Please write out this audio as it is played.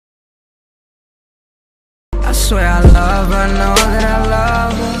I swear I love her, know that I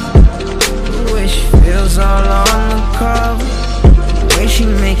love her. The way she feels all on the cover, the way she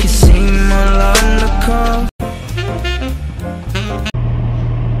make it seem all undercover.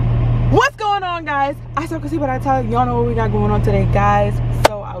 What's going on, guys? As y'all can see what I tell y'all know what we got going on today, guys.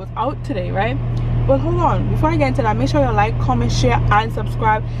 So I was out today, right? But hold on, before I get into that, make sure you like, comment, share, and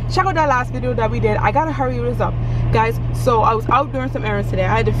subscribe. Check out that last video that we did. I gotta hurry this up, guys. So I was out doing some errands today.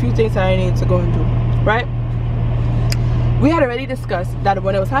 I had a few things that I needed to go and do, right? We had already discussed that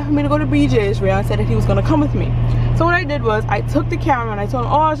when it was time for me to go to BJ's, Rayon said that he was gonna come with me. So what I did was I took the camera and I told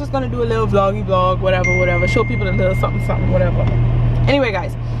him, oh, I was just gonna do a little vloggy vlog, whatever, show people a little something, whatever. Anyway,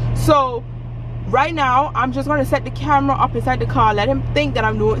 guys, so right now I'm just gonna set the camera up inside the car, let him think that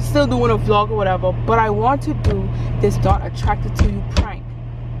I'm still doing a vlog or whatever, but I want to do this Not Attracted to You prank.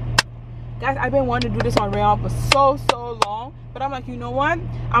 Guys, I've been wanting to do this on Rayon for so long, but I'm like, you know what,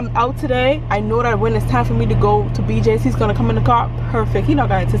 I'm out today. I know that when it's time for me to go to BJ's, he's gonna come in the car. Perfect. He's not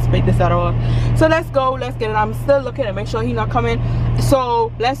gonna anticipate this at all. So let's go, let's get it. I'm still looking to make sure he's not coming,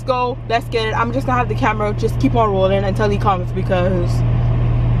 so let's go, let's get it. I'm just gonna have the camera just keep on rolling until he comes, because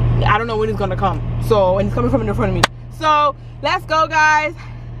I don't know when he's gonna come. So, and he's coming from in front of me. So let's go, guys.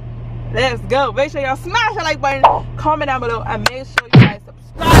 Let's go. Make sure y'all smash the like button, comment down below, and make sure you guys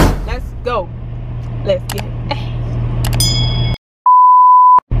subscribe. Let's go. Let's get it.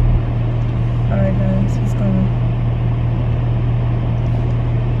 Alright, guys, he's coming.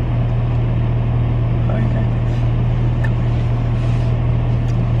 Alright, guys. Come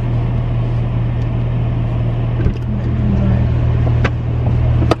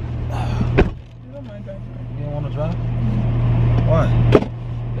Why?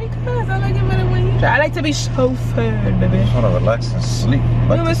 Because I like it better when you drive. I like to be chauffeured, baby. I just want to relax and sleep.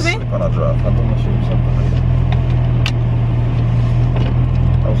 I like to sleep when I drive. I don't want to show you something.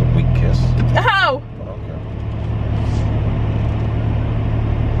 That was a weak kiss. How? But okay.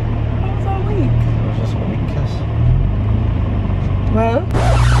 How was that weak? It was just a weak kiss. Well,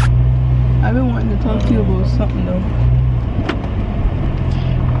 I've been wanting to talk to you about something though.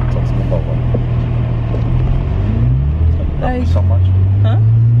 Talk to me about what? You love Like, me so much? huh?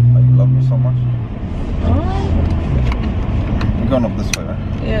 Like you love me so much? You're going up this way, right?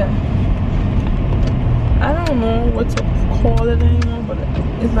 Yeah. I don't know what to call it anymore, but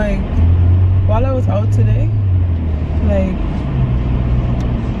it's like, while I was out today, like,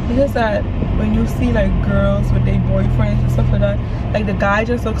 it's just that when you see like girls with their boyfriends and stuff like that, like the guy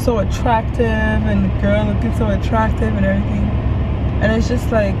just looks so attractive and the girl looking so attractive and everything, and it's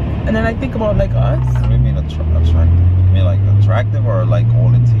just like, and then I think about like us. What do you mean attractive? You mean like attractive or like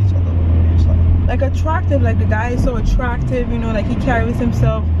all into each other? What are you saying? Like attractive, like the guy is so attractive, you know, like he carries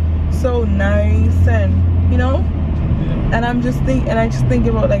himself so nice, and you know, Yeah. and I just think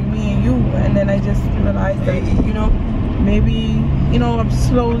about like me and you, and then I just realize that, you know, maybe, you know, I'm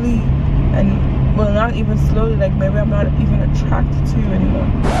slowly, and well, not even slowly, like maybe I'm not even attracted to you anymore.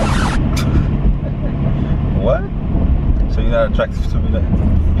 What? So you're not attracted to me then?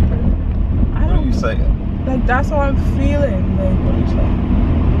 I What are you don't, saying? like, that's how I'm feeling. Like, What are you saying?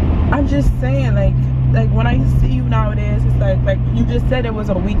 I'm just saying, like when I see you nowadays, it's like you just said it was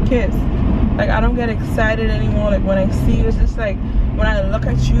a weak kiss. Like, I don't get excited anymore. Like when I see you, it's just like when I look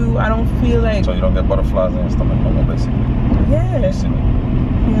at you, I don't feel like. So you don't get butterflies in your stomach no more, basically? Yeah. You see me?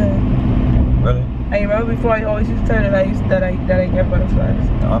 Yeah. Really? I remember before I always used to tell that I get butterflies.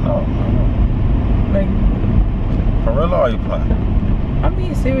 I know. Like, For real, or are you playing? I'm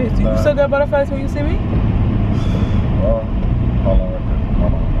being serious. Do you still get butterflies when you see me? Well, hold on real quick.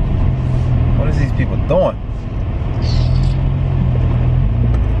 Hold on. What is these people doing?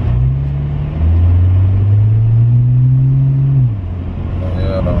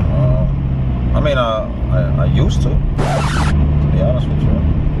 Yeah, I don't know. I mean, I used to be honest with you.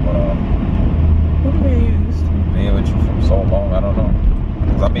 But, What do you used? being with you for so long, I don't know.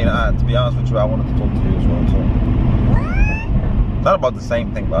 Cause I mean, to be honest with you, I wanted to talk to you as well too. Not about the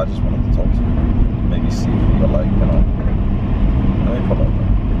same thing, but I just wanted to talk to you. Maybe see if you're like, you know. Let me pull over.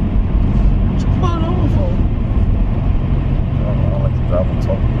 What you pulling over for? I like to drive and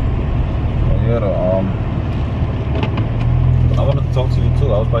talk. But yeah, I wanted to talk to you too.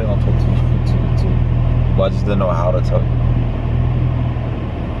 I was probably gonna talk to you too. But I just didn't know how to tell you.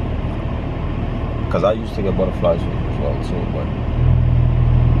 Cause I used to get butterflies with you as well too, but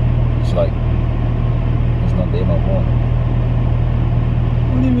it's like it's not there no more.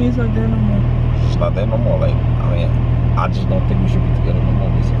 What do you mean it's not there no more? It's not there no more. Like, I mean, I just don't think we should be together no more,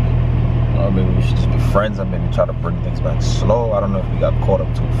 basically. Maybe we should just be friends and maybe try to bring things back slow. I don't know if we got caught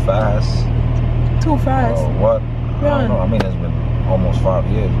up too fast. Too fast? Or what? Yeah. I don't know. I mean, it's been almost 5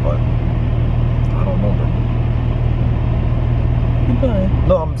 years, but I don't know, bro. playing.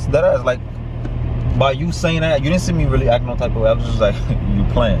 No, I'm dead ass. Like, by you saying that, you didn't see me really act no type of way. I was just like, you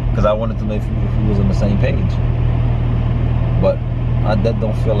playing, because I wanted to know if we was on the same page. But that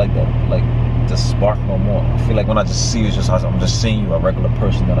don't feel like that, like, just spark no more. I feel like when I just see you, it's just I'm just seeing you, a regular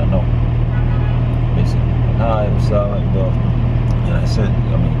person that I know. Basically, like, hi, what's up, like, bro? And that's it.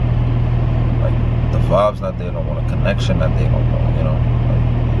 I mean, like, the vibe's not there no more, the connection not there no more, you know?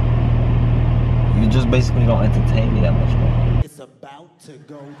 Like, you just basically don't entertain me that much more. It's about to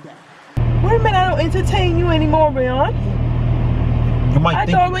go down. Wait a minute, I don't entertain you anymore, Rayon. You might I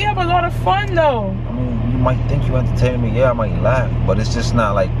think thought we have a lot of fun though. I mean, you might think you entertain me. Yeah, I might laugh, but it's just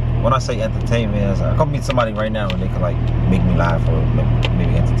not like, when I say entertain me, it's like, I come meet somebody right now and they can like make me laugh or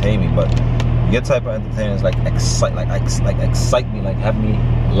maybe entertain me. But your type of entertainment is like excite me, like have me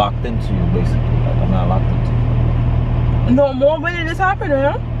locked into you, basically. Like I'm not locked into you. No more. When did this happen,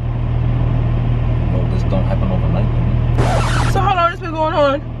 huh? No, this don't happen overnight. So how long has this been going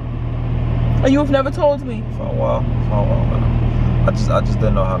on? And you've never told me. For a while, man. I just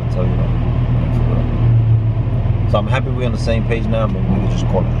didn't know how to tell you though. So I'm happy we're on the same page now. Maybe we could just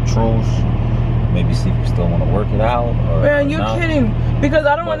call it a truce. Maybe see if we still want to work it out. Or, Man, you're kidding. Because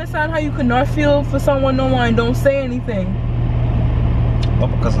I don't understand how you could not feel for someone no more and don't say anything. No,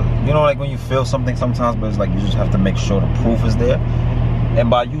 because you know, like when you feel something sometimes, but it's like you just have to make sure the proof is there. And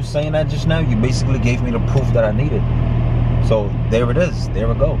by you saying that just now, you basically gave me the proof that I needed. So there it is. There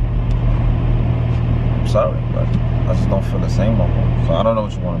we go. I'm sorry, but I just don't feel the same no more. So I don't know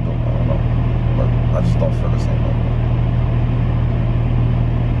what you want to do. I don't know. But I just don't feel the same no more.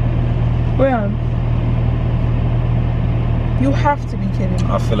 Rayon, you have to be kidding me.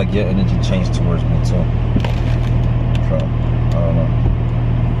 I feel like your energy changed towards me too. So, I don't know.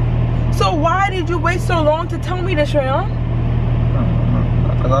 So why did you wait so long to tell me this, Rayon?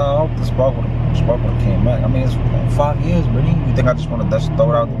 Because I hope the spark would have came back. I mean, it's 5 years, Britney. You think I just want to just throw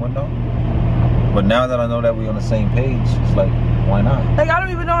it out the window? But now that I know that we're on the same page, it's like, why not? Like, I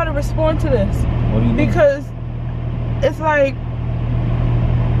don't even know how to respond to this. What do you mean? Because it's like,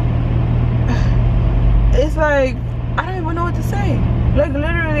 I don't even know what to say. Like,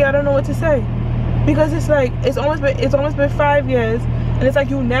 literally, I don't know what to say. Because it's like, it's almost been 5 years, and it's like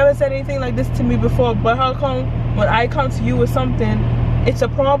you never said anything like this to me before. But how come when I come to you with something, it's a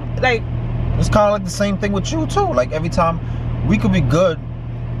problem? Like, it's kind of like the same thing with you too. Like every time we could be good,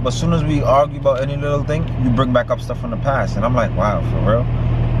 but as soon as we argue about any little thing, you bring back up stuff from the past, and I'm like, wow, for real?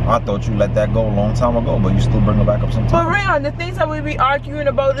 I thought you let that go a long time ago, but you still bring it back up sometimes. But Rayon, the things that we be arguing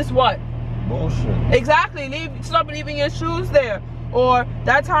about is what? Bullshit. Exactly. Stop leaving your shoes there. Or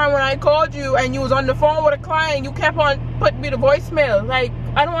that time when I called you and you was on the phone with a client, you kept on putting me to voicemail. Like,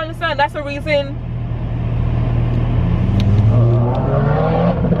 I don't understand. That's the reason. I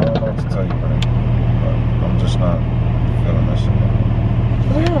don't know what to tell you, man. I'm just not feeling that shit.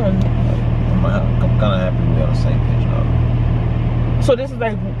 I'm kind of happy we're on the same page now. So this is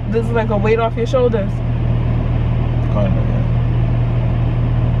like a weight off your shoulders. Kind of, yeah.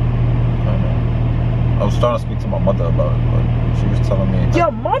 Kind of. I was trying to speak to my mother about it, but she was telling me.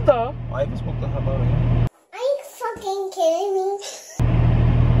 Your mother? I even spoke to her about it. Are you fucking kidding me?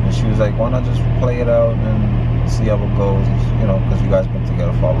 And she was like, why not just play it out and see how it goes? You know, because you guys been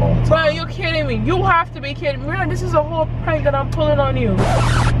together for a long time. Bro, you're kidding me. You have to be kidding me. Really, this is a whole prank that I'm pulling on you.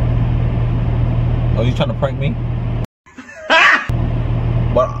 Oh, you trying to prank me?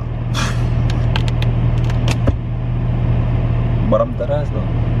 But I'm dead ass though.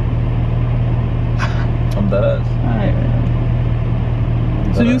 I'm dead ass. Alright,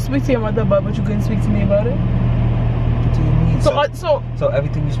 man. So you speak to your mother about, but you couldn't speak to me about it? What do you mean? So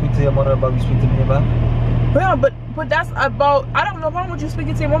everything you speak to your mother about, you speak to me about? Yeah, but that's about, I don't know what you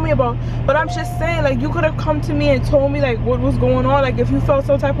speaking to your mommy about, but I'm just saying, like, you could have come to me and told me, like, what was going on, like, if you felt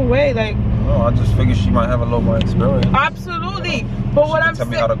some type of way, like. No, I just figured she might have a little more experience. Absolutely. You know? But what I'm saying, tell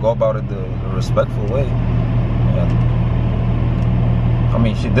me saying, how to go about it the respectful way. Yeah. I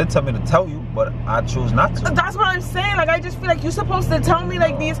mean, she did tell me to tell you, but I choose not to. that's what I'm saying. Like, I just feel like you're supposed to tell me,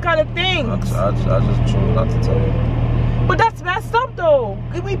 like, these kind of things. I just choose not to tell you. But that's messed up, though.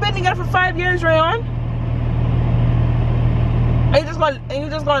 We've been together for 5 years, Rayon. And you're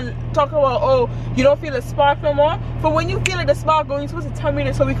just gonna talk about, oh, you don't feel a spark no more. But when you feel like the spark going, you're supposed to tell me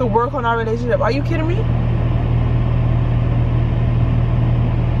this so we can work on our relationship. Are you kidding me?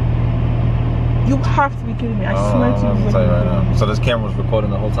 You have to be kidding me. I swear to you. I'll tell you right now. So this camera was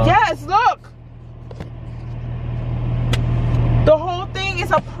recording the whole time? Yes, look. The whole thing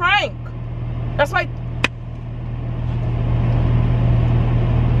is a prank. That's why.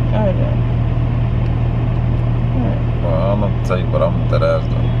 Alright, man. Well, I don't know what to tell you, but I'm dead ass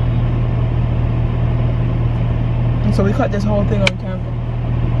though. And so we cut this whole thing on camera.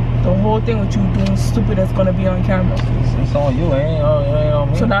 The whole thing with you doing stupid is gonna be on camera. It's on you, ain't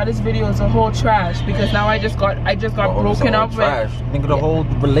on me. So now this video is a whole trash because now I just got broken up with. Trash. Nigga, the whole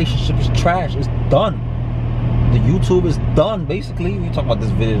relationship is trash. It's done. The YouTube is done, basically. We talk about this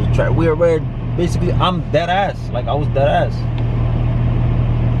video is trash. We're basically, I'm dead ass. Like, I was dead ass.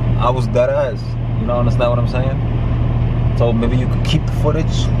 You know, understand what I'm saying? So maybe you could keep the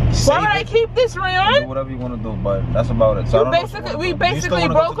footage. Why would I keep this, Rayon? Do whatever you want to do, but that's about it. So we basically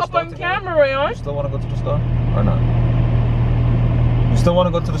broke up on camera, Rayon. You still want to go to the store or not? You still want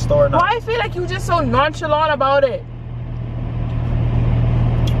to go to the store or not? Why I feel like you just so nonchalant about it?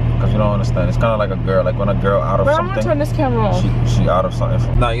 Because you don't understand. It's kind of like a girl. Like when a girl out of something. I'm gonna turn this camera off. She out of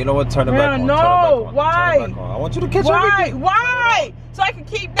something. Nah, you know what? Turn it back on. No, why? Turn it back on. I want you to catch everything. Why? So I can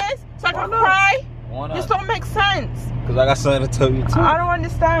keep this? So I can cry? Why not? This don't make sense. Because I got something to tell you too. I don't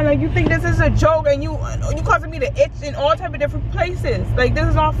understand. Like, you think this is a joke and you causing me to itch in all type of different places. Like, this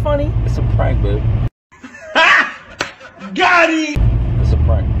is not funny. It's a prank, babe. Got it! It's a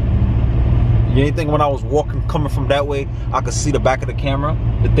prank. You didn't think when I was walking, coming from that way, I could see the back of the camera,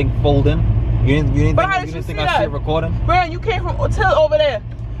 the thing folding? You didn't think I see it recording? Bro, you came from hotel over there.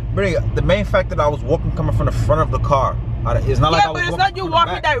 Bro, the main fact that I was walking, coming from the front of the car. It's not like I was but it's not you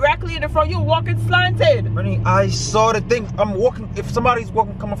walking directly in the front. You're walking slanted. Brittany, I saw the thing. I'm walking. If somebody's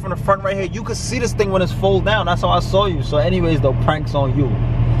walking, coming from the front right here, you could see this thing when it's fold down. That's how I saw you. So anyways, the prank's on you.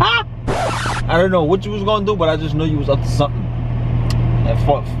 Ha! I don't know what you was gonna do, but I just knew you was up to something. And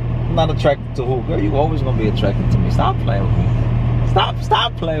fourth, I'm not attracted to who? Girl, you always gonna be attracted to me. Stop playing with me.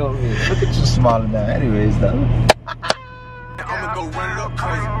 Stop playing with me. Look at you smiling now. Anyways, though. I'ma go run it up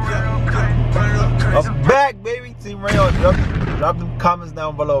crazy. I'm back, baby. Team Rayon, drop them comments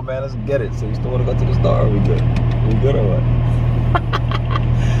down below, man. Let's get it. So you still want to go to the store? Or we good? We good or what?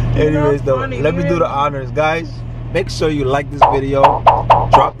 Anyways, though, let me do the honors, guys. Make sure you like this video.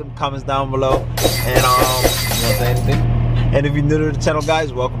 Drop them comments down below. And you want to say anything? And if you're new to the channel,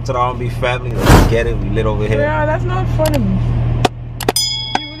 guys, welcome to the R&B family. Let's get it. We lit over here. Yeah, that's not funny.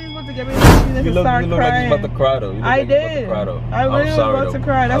 You look like you about to cry though. I did. I really was about to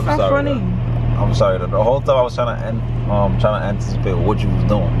cry. That's not funny. I'm sorry though. The whole time I was trying to anticipate what you was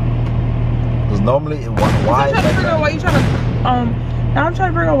doing. Because normally it was why. I'm trying to figure out why you trying to now I'm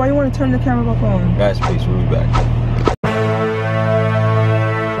trying to figure out why you want to turn the camera back on. Guys, please, we'll be back.